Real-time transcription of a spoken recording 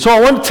So I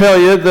want to tell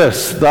you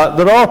this, that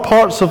there are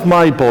parts of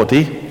my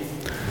body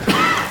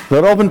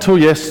that up until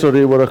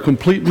yesterday were a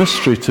complete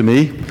mystery to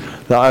me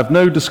that I've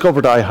now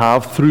discovered I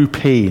have through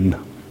pain.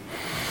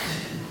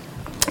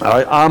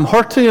 I'm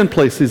hurting in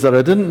places that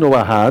I didn't know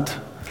I had,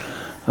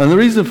 and the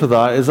reason for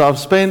that is I've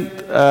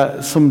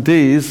spent some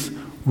days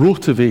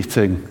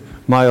rotivating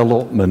my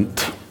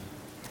allotment.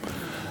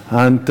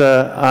 And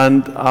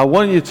I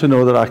want you to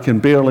know that I can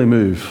barely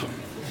move.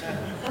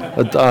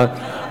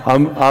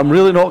 I'm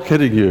really not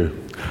kidding you.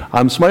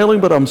 I'm smiling,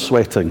 but I'm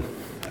sweating.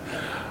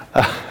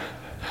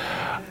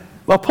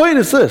 My point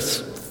is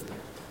this.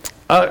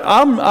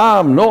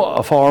 I'm not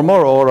a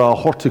farmer or a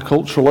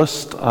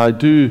horticulturalist. I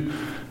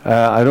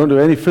don't do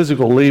any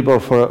physical labor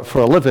for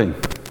a living.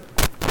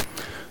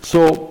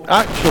 So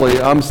actually,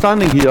 I'm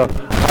standing here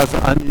as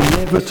an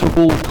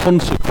inevitable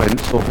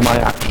consequence of my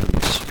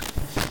actions.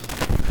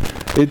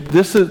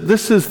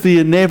 This is the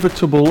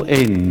inevitable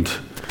end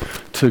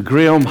to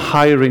Graham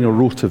hiring a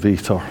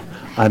rotavator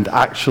and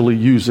actually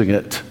using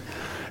it,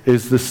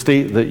 is the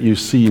state that you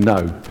see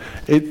now.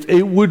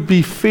 It would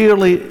be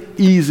fairly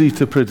easy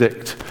to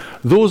predict.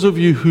 Those of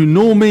you who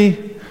know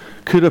me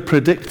could have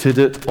predicted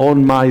it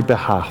on my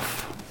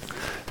behalf.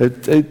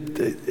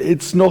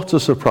 It's not a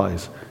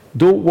surprise.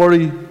 Don't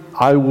worry,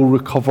 I will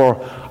recover.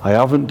 I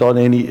haven't done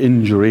any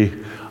injury.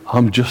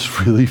 I'm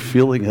just really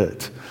feeling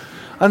it.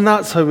 And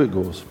that's how it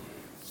goes.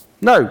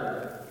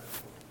 Now,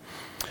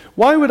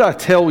 why would I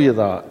tell you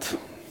that?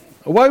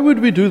 Why would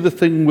we do the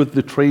thing with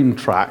the train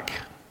track?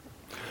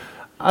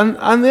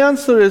 And the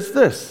answer is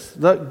this,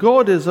 that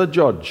God is a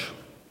judge.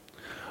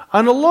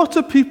 And a lot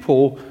of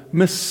people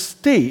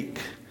mistake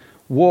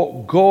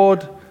what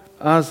God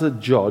as a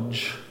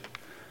judge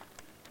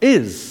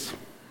is.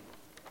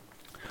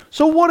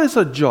 So what is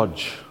a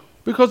judge?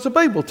 Because the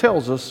Bible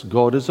tells us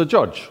God is a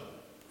judge.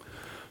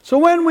 So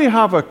when we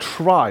have a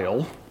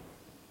trial,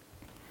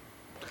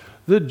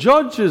 the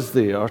judge is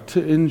there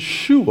to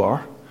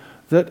ensure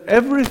that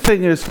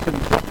everything is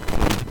conducted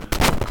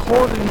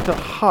according to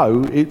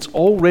how it's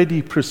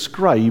already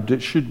prescribed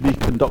it should be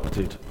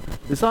conducted.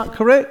 Is that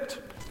correct?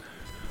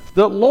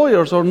 That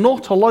lawyers are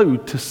not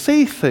allowed to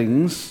say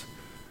things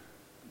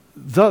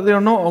that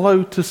they're not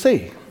allowed to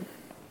say.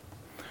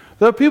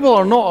 That people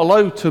are not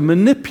allowed to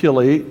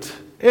manipulate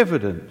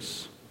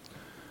evidence.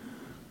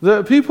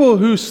 That people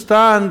who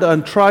stand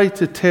and try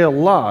to tell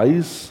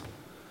lies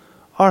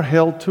are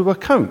held to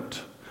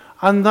account.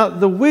 And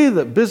that the way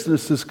that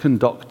business is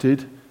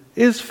conducted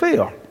is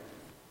fair.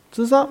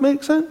 Does that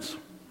make sense?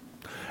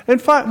 In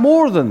fact,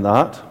 more than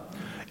that,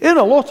 in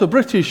a lot of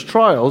British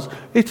trials,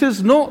 it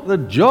is not the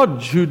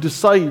judge who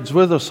decides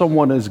whether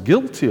someone is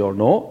guilty or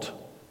not.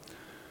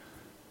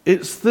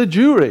 It's the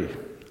jury.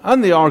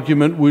 And the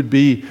argument would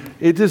be,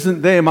 it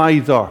isn't them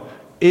either.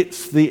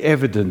 It's the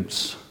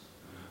evidence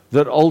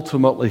that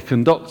ultimately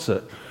conducts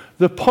it.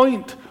 The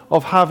point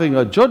of having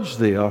a judge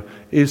there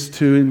is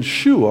to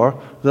ensure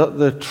that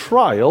the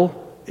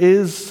trial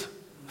is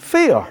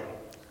fair.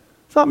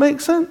 Does that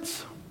make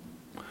sense?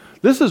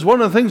 This is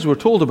one of the things we're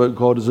told about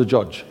God as a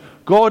judge.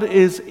 God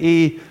is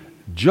a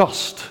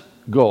just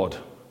God.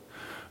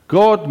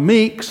 God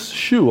makes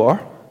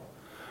sure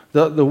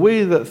that the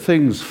way that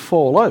things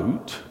fall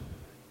out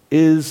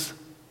is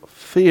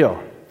fair.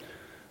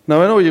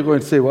 Now, I know you're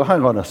going to say, well,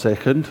 hang on a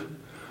second.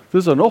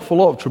 There's an awful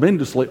lot of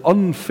tremendously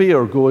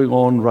unfair going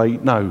on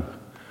right now.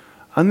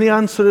 And the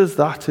answer is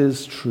that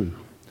is true.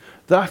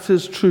 That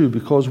is true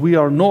because we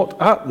are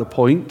not at the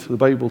point, the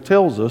Bible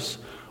tells us,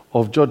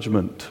 of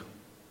judgment.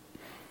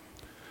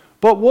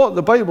 But what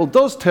the Bible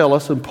does tell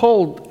us, and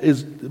Paul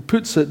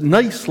puts it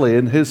nicely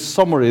in his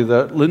summary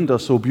that Linda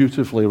so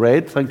beautifully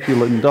read, thank you,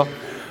 Linda,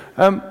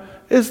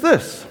 is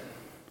this,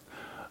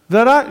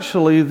 that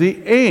actually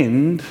the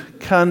end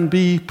can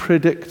be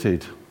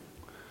predicted.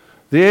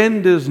 The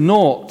end is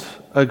not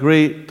a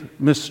great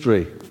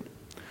mystery.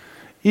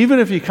 Even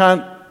if you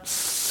can't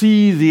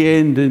see the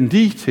end in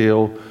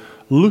detail,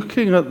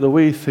 looking at the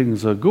way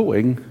things are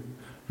going,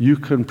 you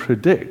can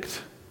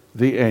predict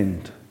the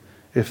end,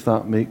 if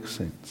that makes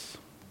sense.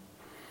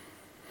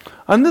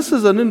 And this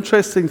is an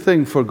interesting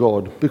thing for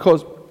God,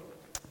 because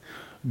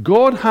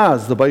God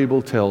has, the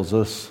Bible tells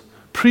us,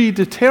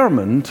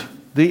 predetermined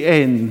the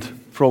end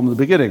from the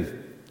beginning.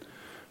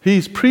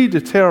 He's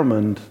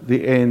predetermined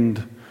the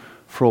end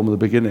from the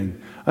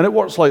beginning. And it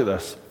works like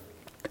this.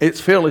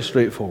 It's fairly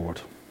straightforward.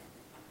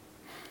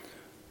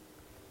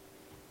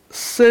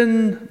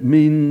 Sin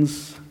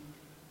means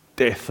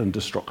death and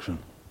destruction.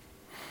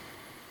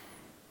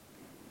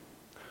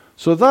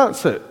 So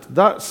that's it.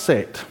 That's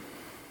set.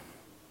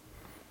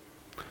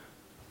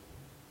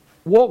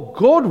 What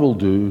God will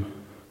do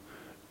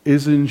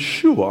is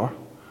ensure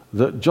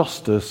that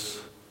justice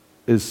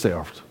is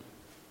served.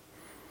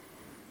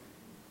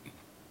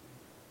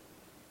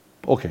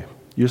 Okay,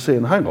 you're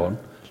saying, hang on,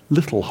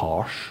 little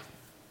harsh.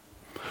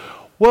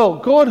 Well,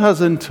 God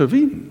has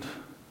intervened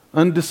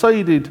and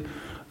decided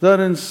that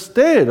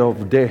instead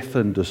of death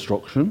and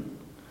destruction,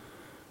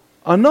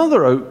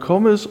 another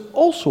outcome is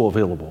also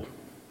available.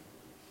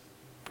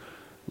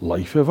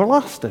 Life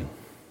everlasting.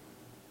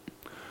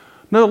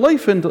 Now,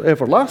 life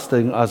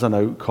everlasting as an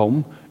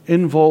outcome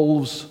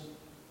involves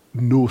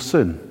no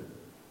sin.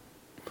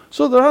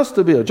 So there has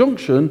to be a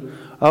junction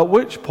at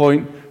which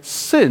point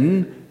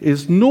sin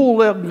is no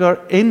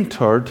longer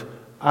entered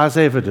as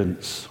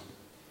evidence.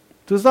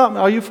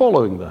 Are you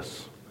following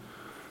this?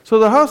 So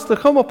there has to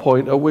come a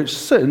point at which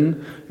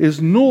sin is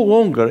no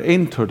longer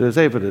entered as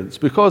evidence,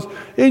 because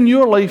in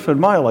your life and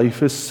my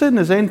life, if sin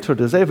is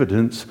entered as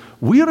evidence,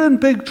 we're in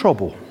big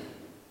trouble.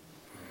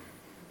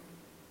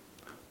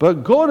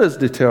 But God has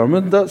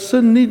determined that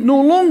sin need no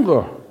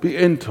longer be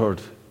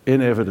entered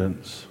in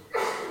evidence.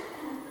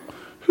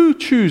 Who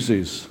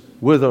chooses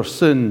whether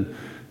sin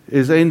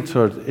is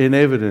entered in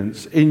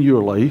evidence in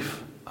your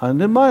life and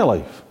in my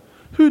life?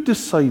 Who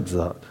decides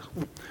that?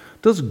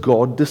 Does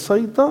God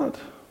decide that?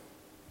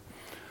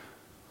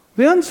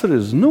 The answer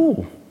is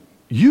no.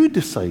 You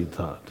decide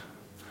that.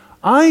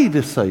 I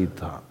decide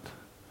that.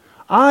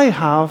 I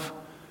have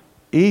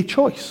a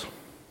choice.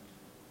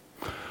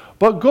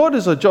 But God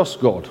is a just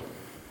God.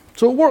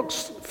 So it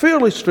works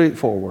fairly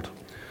straightforward.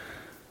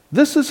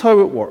 This is how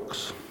it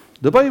works.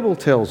 The Bible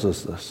tells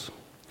us this.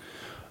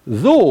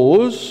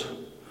 Those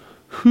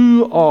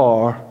who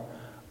are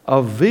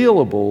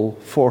available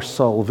for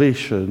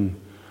salvation,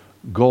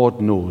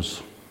 God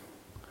knows.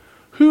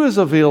 Who is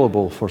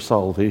available for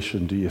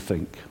salvation, do you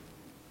think?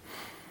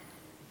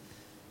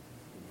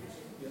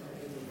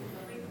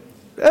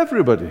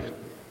 Everybody.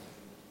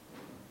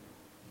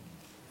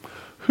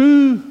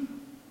 Who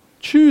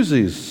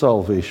chooses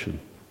salvation?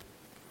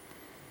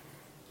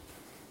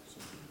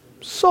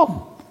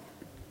 Some.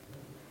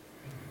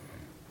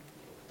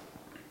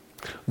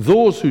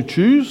 Those who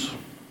choose,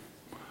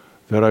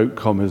 their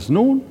outcome is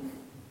known.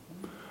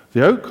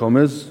 The outcome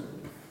is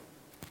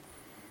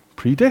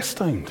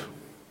predestined.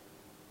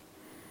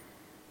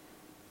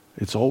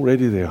 It's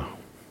already there.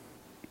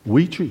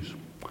 We choose.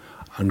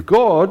 And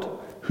God,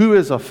 who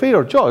is a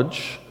fair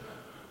judge,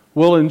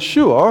 will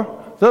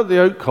ensure that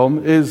the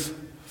outcome is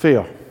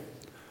fair.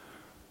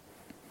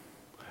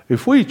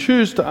 If we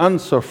choose to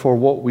answer for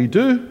what we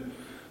do,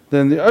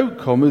 then the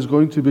outcome is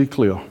going to be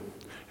clear.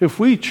 If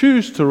we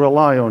choose to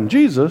rely on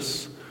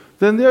Jesus,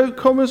 then the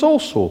outcome is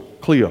also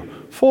clear.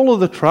 Follow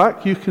the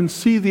track, you can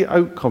see the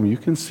outcome, you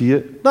can see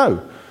it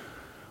now.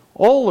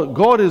 All that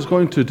God is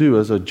going to do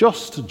as a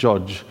just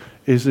judge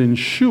is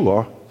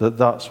ensure that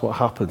that's what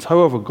happens.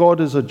 However, God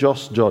is a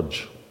just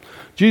judge.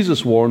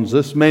 Jesus warns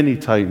this many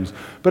times,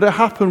 but it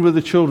happened with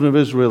the children of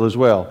Israel as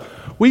well.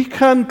 We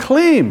can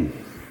claim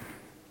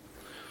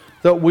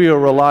that we are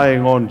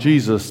relying on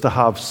Jesus to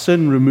have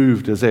sin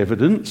removed as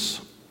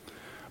evidence,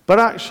 but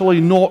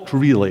actually not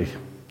really.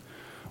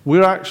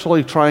 We're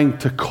actually trying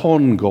to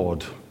con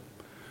God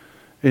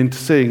into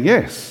saying,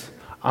 yes,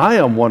 I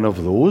am one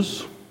of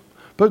those,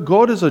 but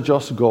God is a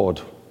just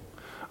God.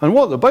 And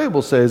what the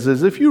Bible says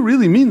is, if you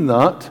really mean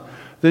that,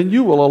 then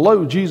you will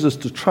allow Jesus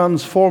to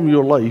transform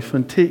your life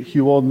and take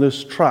you on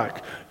this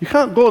track. You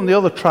can't go on the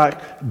other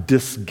track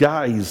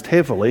disguised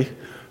heavily,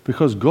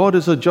 because God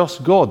is a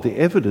just God. The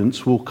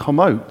evidence will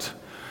come out.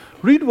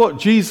 Read what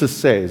Jesus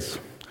says,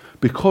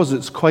 because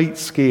it's quite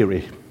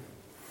scary.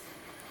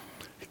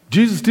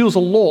 Jesus deals a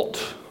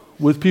lot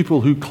with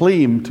people who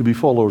claim to be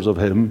followers of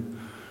him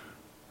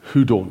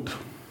who don't.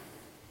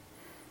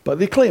 But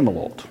they claim a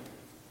lot.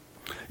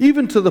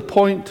 Even to the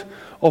point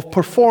of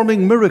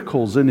performing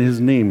miracles in his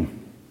name.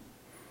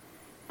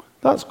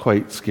 That's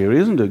quite scary,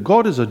 isn't it?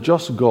 God is a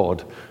just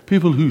God.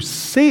 People who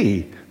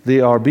say they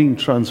are being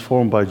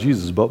transformed by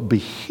Jesus, but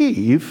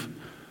behave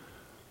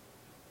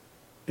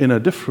in a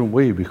different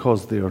way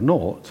because they are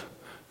not,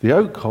 the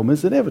outcome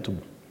is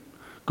inevitable.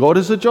 God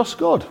is a just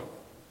God.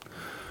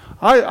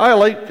 I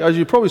like, as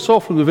you probably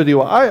saw from the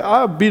video,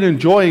 I've been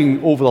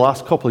enjoying over the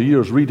last couple of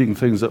years reading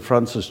things that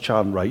Francis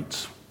Chan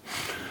writes.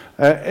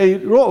 He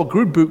wrote a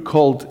good book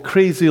called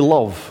Crazy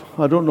Love.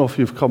 I don't know if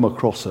you've come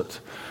across it.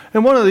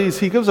 In one of these,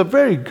 he gives a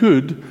very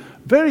good,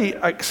 very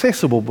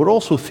accessible, but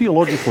also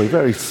theologically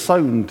very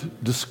sound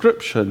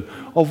description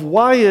of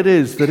why it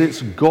is that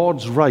it's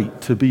God's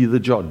right to be the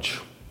judge.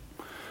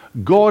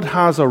 God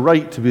has a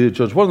right to be the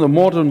judge. One of the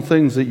modern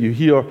things that you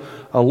hear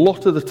a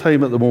lot of the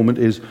time at the moment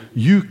is,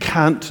 you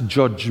can't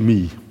judge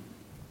me.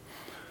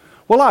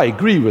 Well, I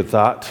agree with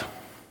that.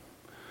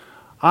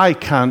 I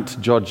can't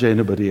judge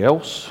anybody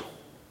else.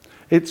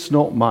 It's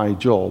not my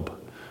job.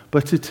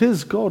 But it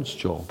is God's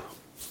job.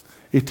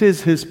 It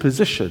is his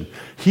position.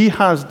 He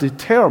has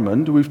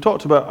determined, we've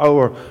talked about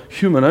our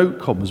human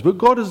outcomes, but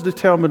God has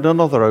determined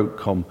another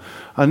outcome.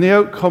 And the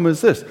outcome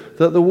is this,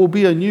 that there will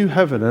be a new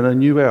heaven and a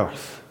new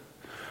earth.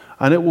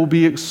 And it will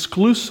be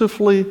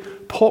exclusively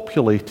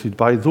populated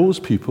by those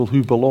people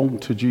who belong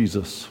to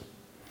Jesus.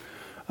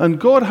 And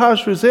God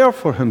has reserved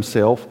for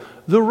himself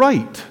the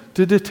right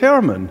to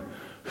determine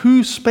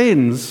who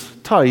spends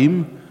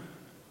time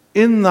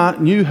in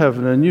that new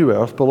heaven and new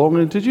earth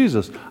belonging to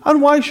Jesus.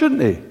 And why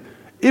shouldn't he?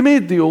 He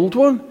made the old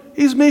one.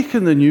 He's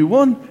making the new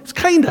one. It's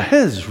kind of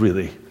his,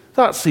 really.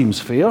 That seems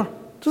fair.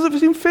 Does it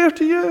seem fair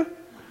to you?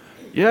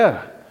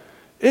 Yeah,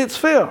 it's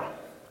fair.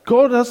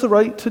 God has the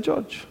right to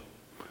judge.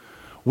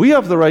 We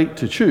have the right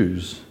to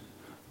choose,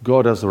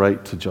 God has the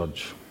right to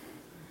judge.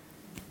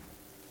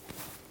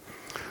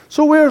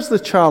 So where's the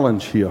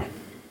challenge here?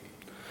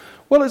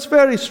 Well, it's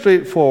very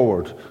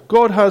straightforward.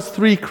 God has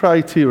 3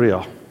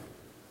 criteria.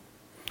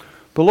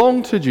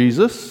 Belong to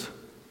Jesus,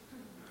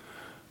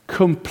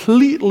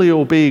 completely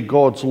obey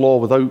God's law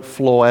without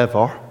flaw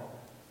ever,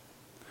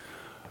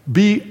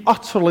 be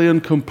utterly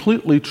and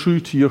completely true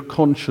to your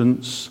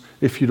conscience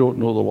if you don't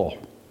know the law.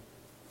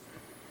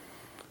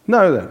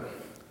 Now then,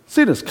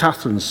 seeing as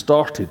Catherine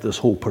started this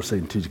whole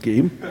percentage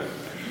game,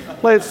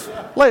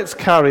 let's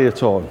carry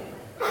it on.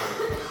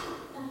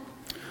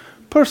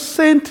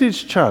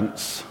 Percentage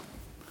chance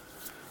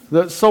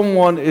that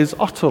someone is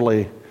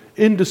utterly,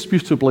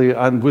 indisputably,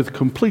 and with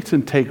complete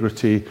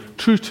integrity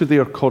true to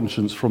their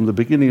conscience from the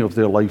beginning of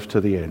their life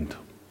to the end.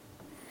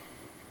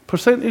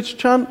 Percentage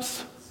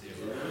chance?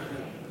 0.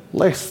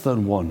 Less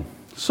than 1.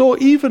 So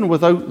even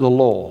without the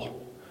law,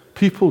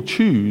 people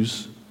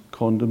choose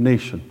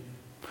condemnation.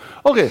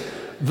 Okay,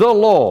 the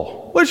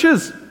law, which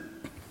is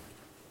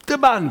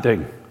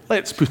demanding,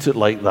 let's put it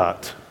like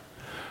that.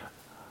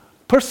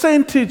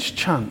 Percentage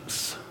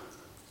chance?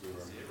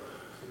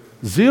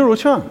 0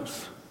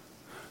 chance.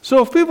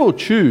 So if people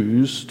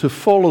choose to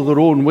follow their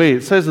own way,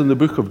 it says in the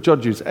book of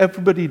Judges,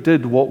 everybody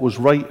did what was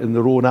right in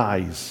their own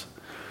eyes.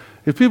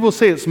 If people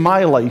say it's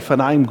my life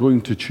and I'm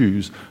going to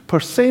choose,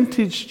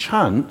 percentage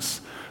chance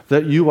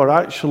that you are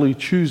actually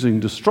choosing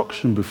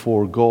destruction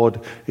before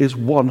God is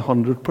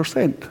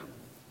 100%.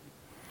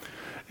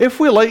 If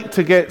we like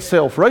to get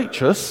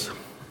self-righteous,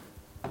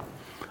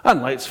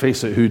 and let's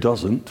face it, who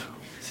doesn't?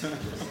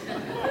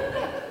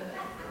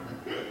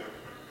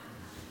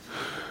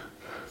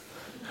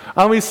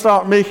 And we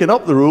start making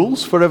up the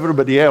rules for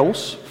everybody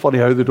else. Funny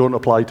how they don't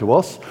apply to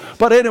us.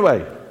 But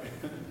anyway,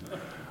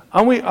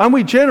 and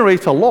we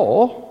generate a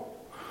law,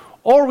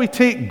 or we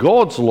take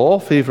God's law,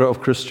 favorite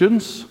of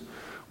Christians,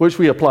 which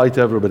we apply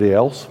to everybody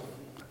else.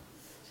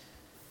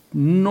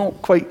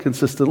 Not quite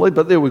consistently,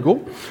 but there we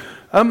go.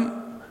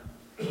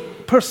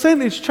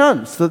 Percentage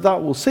chance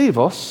that will save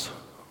us?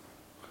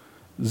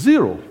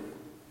 0.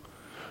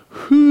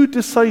 Who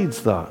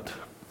decides that?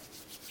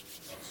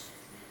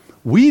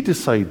 We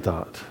decide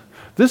that.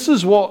 This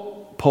is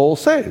what Paul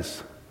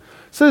says.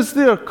 He says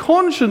their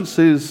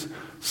consciences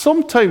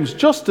sometimes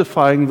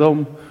justifying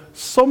them,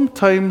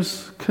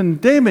 sometimes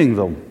condemning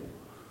them.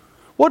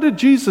 What did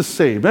Jesus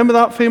say? Remember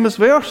that famous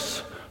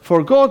verse?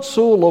 For God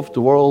so loved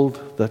the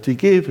world that he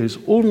gave his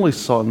only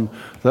Son,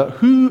 that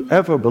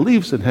whoever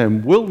believes in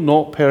him will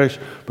not perish,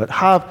 but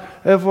have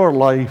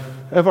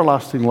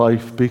everlasting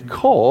life,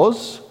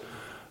 because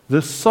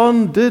the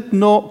Son did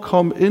not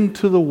come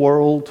into the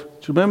world. Do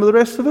you remember the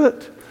rest of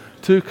it?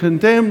 To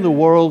condemn the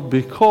world,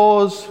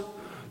 because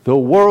the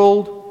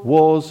world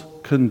was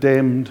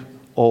condemned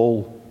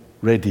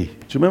already. Do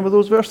you remember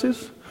those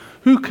verses?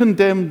 Who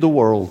condemned the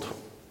world?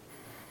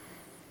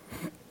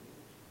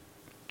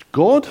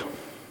 God?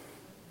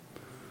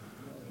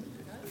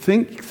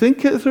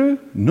 Think it through?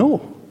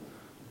 No.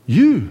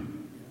 You.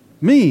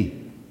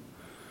 Me.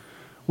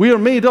 We are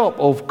made up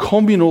of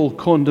communal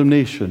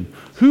condemnation.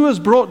 Who has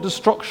brought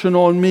destruction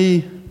on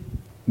me?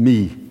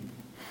 Me.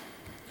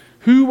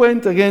 Who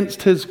went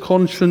against his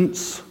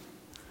conscience?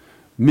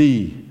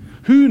 Me.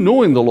 Who,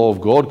 knowing the law of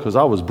God, because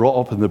I was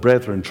brought up in the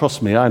brethren,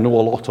 trust me, I know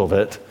a lot of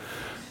it.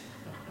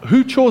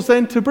 Who chose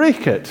then to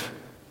break it?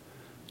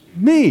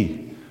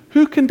 Me.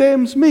 Who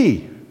condemns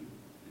me?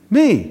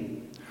 Me.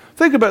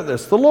 Think about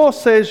this. The law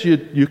says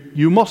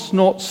you must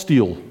not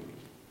steal.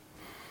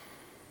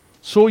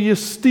 So you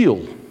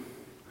steal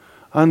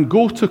and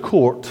go to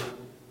court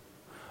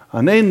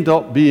and end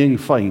up being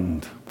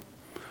fined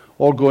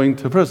or going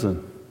to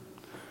prison.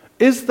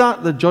 Is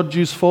that the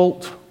judge's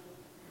fault?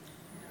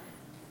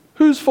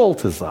 Whose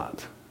fault is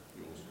that?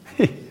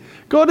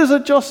 God is a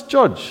just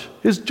judge.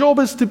 His job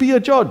is to be a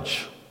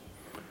judge.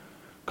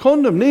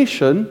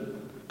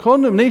 Condemnation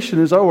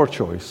is our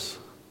choice.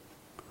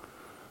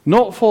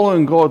 Not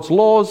following God's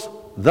laws,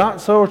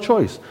 that's our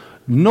choice.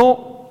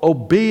 Not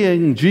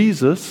obeying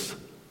Jesus,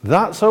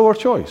 that's our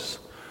choice.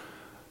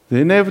 The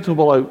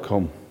inevitable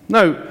outcome.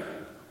 Now,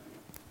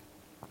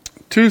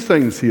 2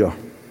 things here,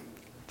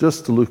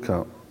 just to look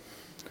at.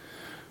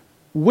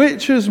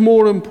 Which is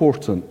more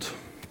important,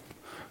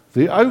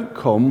 the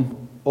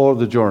outcome or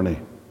the journey?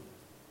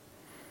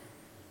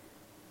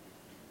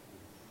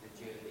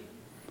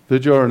 The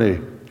journey.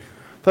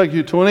 Thank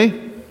you,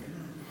 Tony.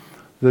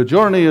 The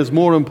journey is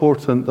more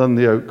important than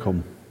the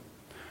outcome.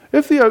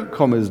 If the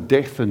outcome is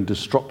death and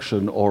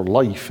destruction or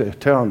life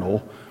eternal,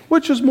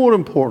 which is more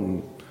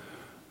important?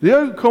 The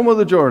outcome or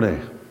the journey?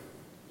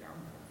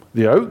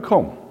 The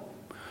outcome.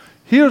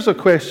 Here's a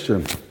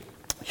question.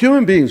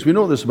 Human beings, we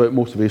know this about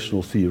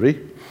motivational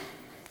theory,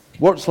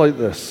 works like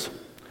this.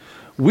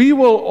 We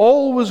will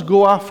always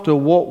go after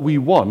what we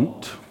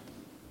want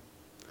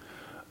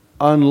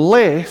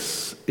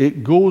unless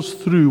it goes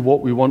through what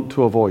we want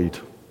to avoid.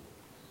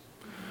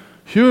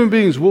 Human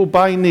beings will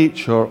by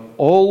nature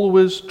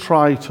always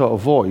try to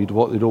avoid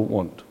what they don't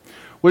want.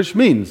 Which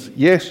means,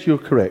 yes, you're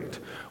correct.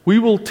 We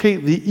will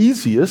take the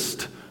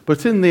easiest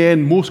but in the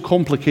end, most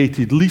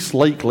complicated, least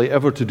likely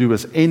ever to do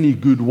us any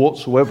good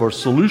whatsoever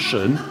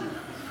solution,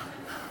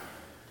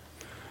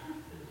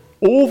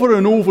 over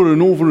and over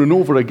and over and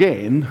over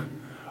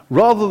again,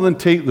 rather than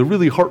take the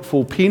really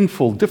hurtful,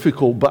 painful,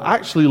 difficult, but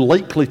actually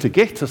likely to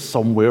get us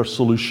somewhere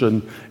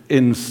solution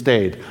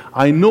instead.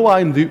 I know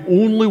I'm the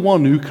only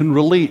one who can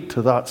relate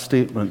to that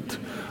statement,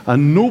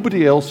 and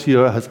nobody else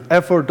here has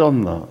ever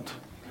done that.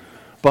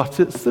 But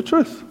it's the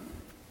truth.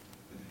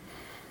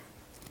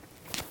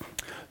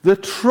 The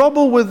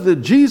trouble with the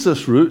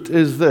Jesus route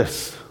is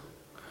this.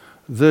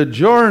 The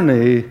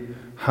journey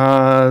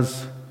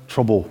has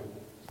trouble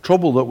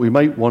that we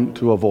might want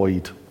to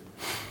avoid.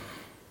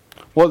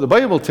 What the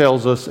Bible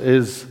tells us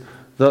is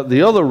that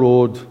the other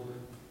road,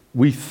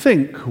 we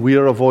think we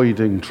are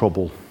avoiding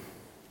trouble.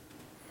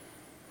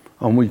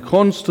 And we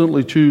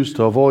constantly choose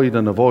to avoid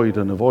and avoid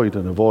and avoid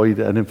and avoid,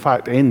 and in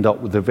fact end up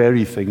with the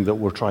very thing that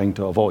we're trying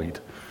to avoid.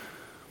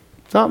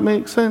 Does that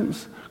make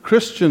sense?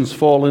 Christians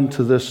fall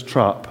into this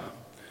trap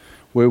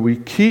where we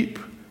keep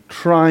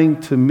trying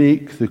to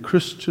make the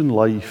Christian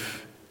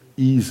life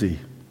easy.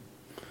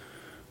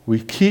 We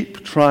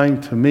keep trying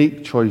to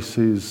make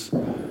choices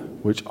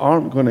which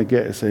aren't going to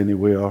get us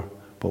anywhere,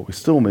 but we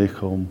still make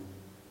them.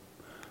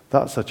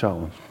 That's a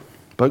challenge.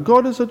 But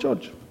God is a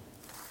judge.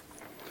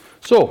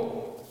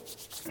 So,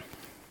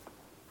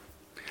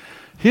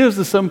 here's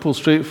the simple,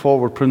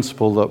 straightforward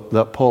principle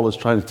that Paul is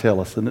trying to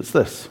tell us, and it's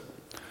this.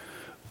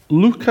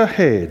 Look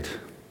ahead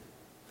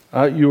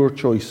at your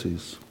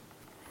choices.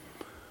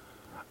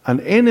 And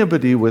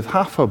anybody with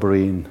half a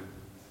brain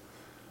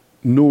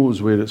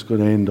knows where it's going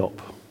to end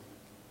up.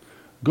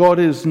 God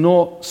is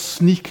not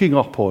sneaking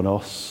up on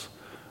us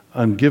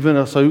and giving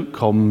us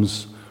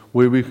outcomes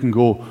where we can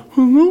go,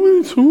 well,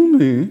 nobody told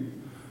me.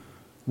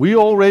 We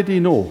already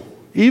know.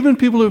 Even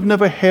people who've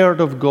never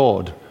heard of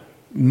God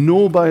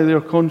know by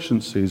their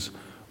consciences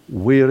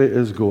where it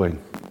is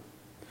going.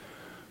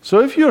 So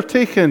if you're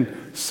taking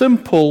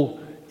simple,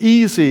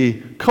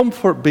 easy,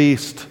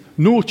 comfort-based,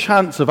 no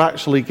chance of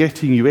actually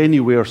getting you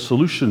anywhere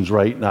solutions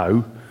right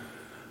now,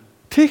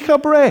 take a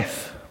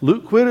breath.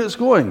 Look where it's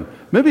going.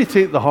 Maybe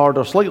take the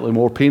harder, slightly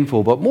more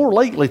painful, but more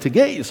likely to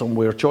get you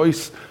somewhere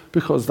choice,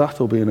 because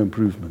that'll be an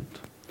improvement.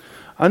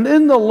 And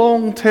in the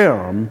long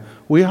term,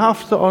 we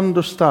have to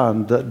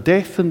understand that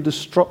death and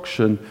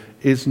destruction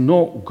is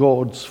not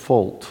God's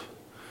fault.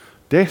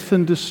 Death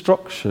and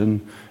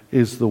destruction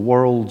is the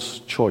world's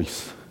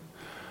choice.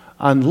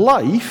 And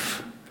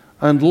life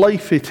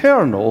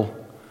eternal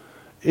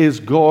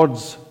is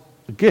God's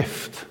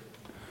gift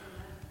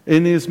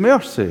in His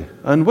mercy.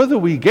 And whether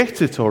we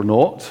get it or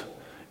not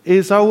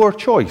is our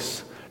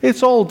choice.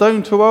 It's all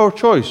down to our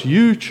choice.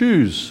 You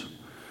choose.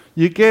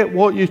 You get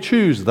what you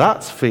choose.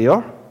 That's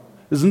fair,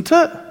 isn't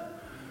it?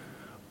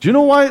 Do you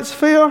know why it's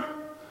fair?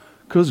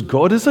 Because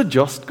God is a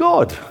just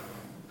God.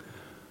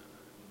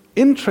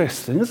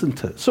 Interesting,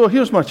 isn't it? So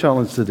here's my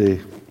challenge today.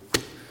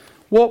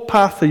 What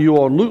path are you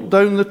on? Look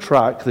down the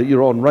track that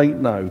you're on right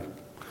now.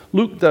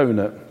 Look down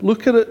it.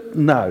 Look at it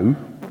now.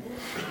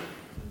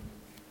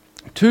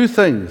 Two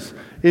things.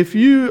 If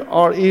you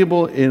are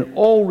able in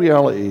all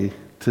reality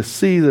to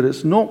see that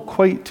it's not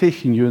quite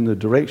taking you in the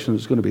direction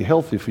that's going to be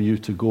healthy for you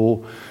to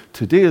go,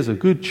 today is a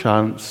good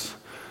chance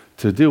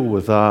to deal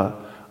with that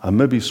and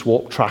maybe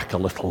swap track a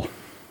little.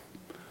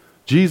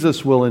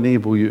 Jesus will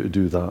enable you to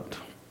do that.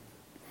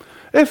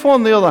 If,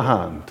 on the other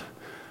hand,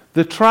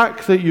 the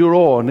track that you're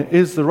on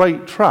is the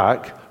right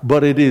track,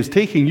 but it is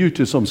taking you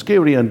to some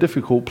scary and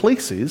difficult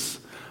places,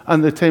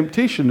 and the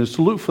temptation is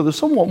to look for the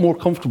somewhat more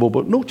comfortable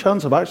but no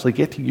chance of actually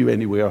getting you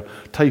anywhere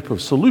type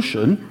of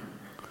solution,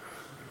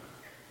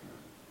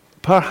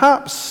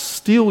 perhaps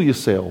steel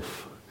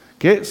yourself,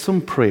 get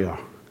some prayer,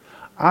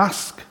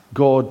 ask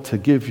God to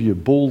give you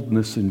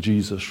boldness in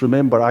Jesus.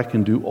 Remember, I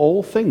can do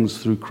all things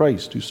through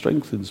Christ who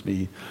strengthens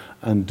me,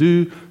 and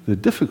do the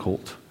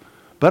difficult,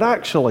 but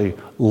actually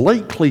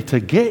likely to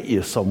get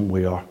you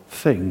somewhere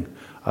thing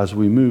as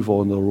we move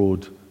on the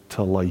road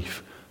to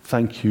life.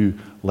 Thank you.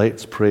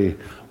 Let's pray.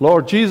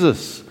 Lord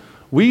Jesus,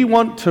 we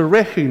want to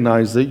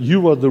recognize that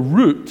you are the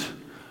route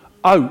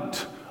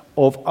out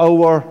of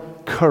our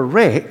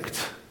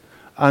correct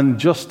and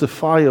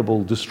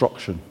justifiable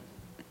destruction.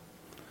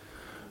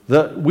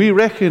 That we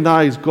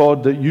recognize,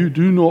 God, that you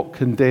do not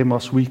condemn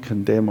us, we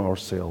condemn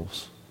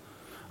ourselves.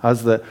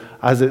 As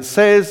it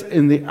says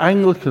in the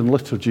Anglican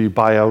liturgy,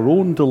 by our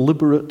own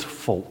deliberate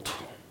fault.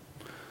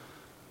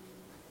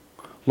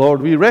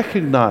 Lord, we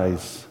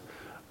recognize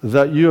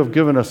that you have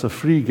given us a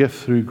free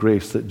gift through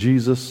grace, that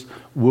Jesus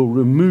will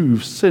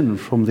remove sin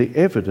from the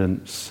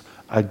evidence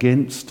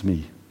against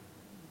me,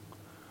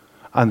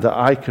 and that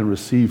I can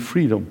receive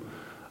freedom,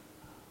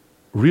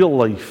 real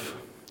life,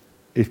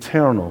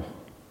 eternal.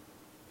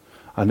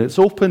 And it's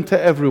open to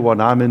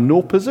everyone. I'm in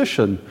no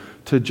position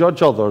to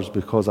judge others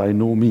because I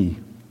know me.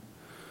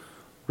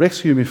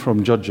 Rescue me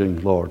from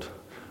judging, Lord.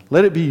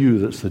 Let it be you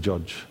that's the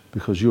judge,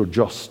 because you're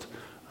just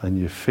and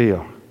you're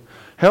fair.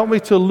 Help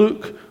me to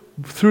look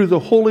through the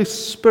Holy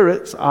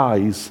Spirit's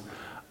eyes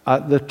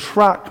at the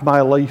track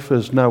my life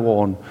is now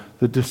on,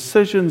 the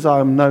decisions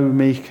I'm now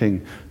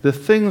making, the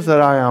things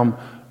that I am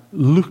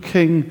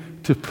looking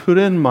to put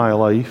in my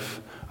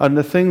life, and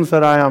the things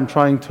that I am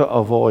trying to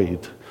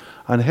avoid.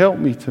 And help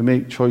me to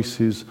make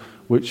choices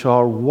which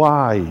are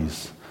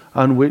wise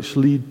and which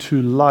lead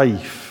to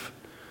life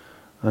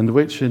and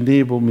which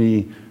enable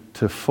me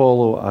to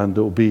follow and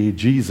obey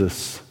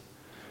Jesus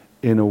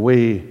in a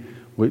way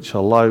which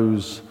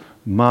allows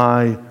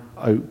my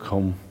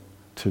outcome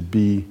to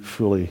be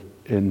fully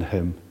in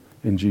him.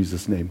 In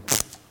Jesus' name,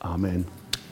 amen.